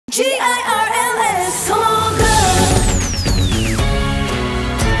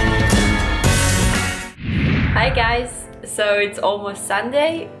So it's almost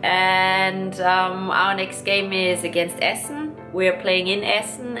Sunday, and our next game is against Essen. We're playing in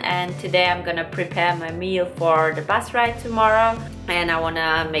Essen, and today I'm gonna prepare my meal for the bus ride tomorrow, and I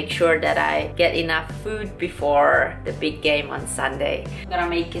wanna make sure that I get enough food before the big game on Sunday. I'm gonna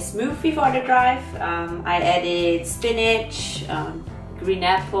make a smoothie for the drive. I added spinach, green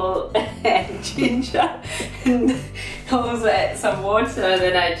apple and ginger, and also add some water, and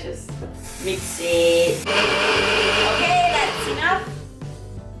then I just mix it. Okay, that's enough.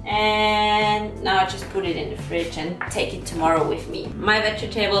 And now I just put it in the fridge and take it tomorrow with me. My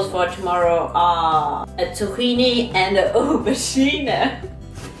vegetables for tomorrow are a zucchini and an aubergine.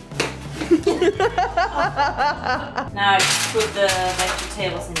 Now I just put the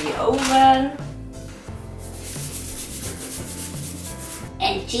vegetables in the oven.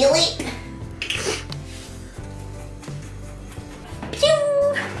 And chili.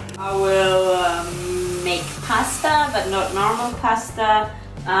 I will make pasta, but not normal pasta.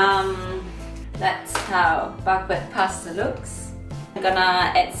 That's how buckwheat pasta looks. I'm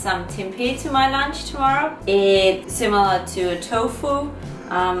gonna add some tempeh to my lunch tomorrow. It's similar to tofu,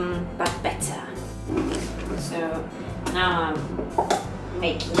 but better. So now I'm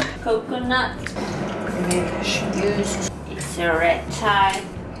making coconut. It's a red chai.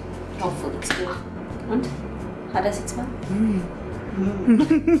 Hopefully it's good. Und? How does it smell?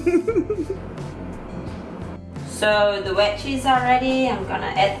 So the veggies are ready. I'm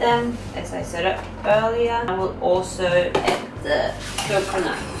gonna add them as I said earlier. I will also add the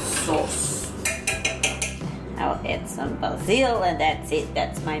coconut sauce. I'll add some basil, and that's it.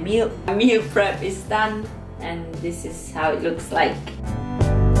 That's my meal. My meal prep is done, and this is how it looks like.